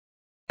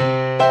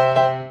Hey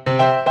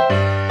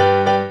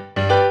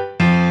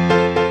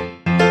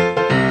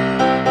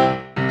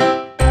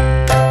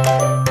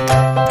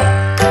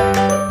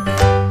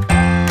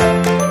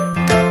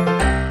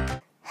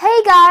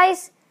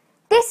guys,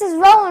 this is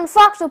Rohan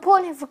Fox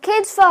reporting for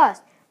Kids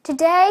First.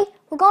 Today,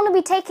 we're going to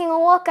be taking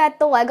a look at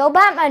the Lego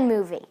Batman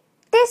movie.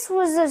 This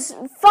was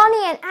a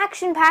funny and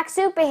action-packed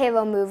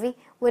superhero movie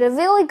with a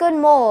really good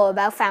moral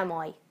about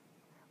family.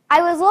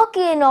 I was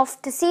lucky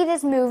enough to see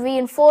this movie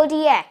in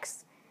 4DX.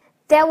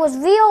 There was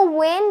real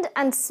wind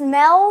and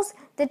smells,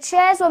 the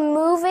chairs were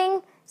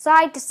moving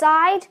side to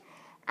side,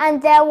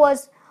 and there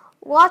was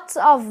lots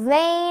of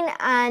rain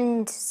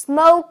and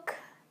smoke,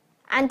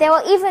 and there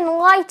were even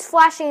lights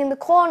flashing in the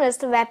corners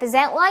to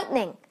represent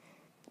lightning.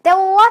 There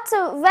were lots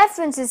of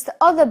references to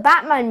other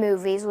Batman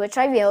movies which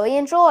I really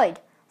enjoyed.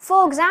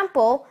 For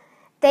example,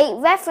 they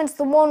referenced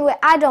the one with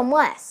Adam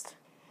West.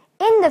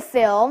 In the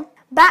film,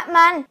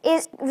 Batman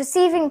is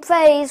receiving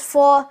praise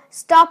for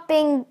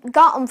stopping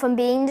Gotham from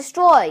being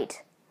destroyed.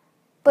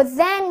 But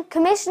then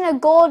Commissioner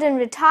Gordon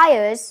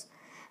retires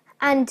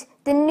and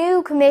the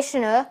new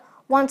commissioner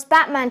wants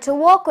Batman to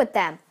work with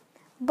them.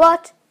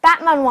 But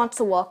Batman wants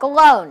to work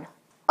alone.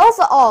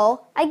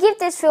 Overall, I give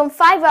this film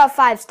 5 out of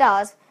 5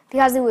 stars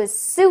because it was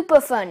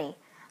super funny,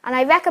 and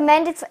I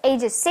recommend it for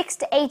ages 6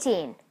 to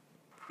 18.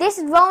 This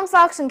is Rohan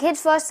Fox and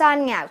Kids First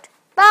signing out.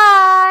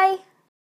 Bye!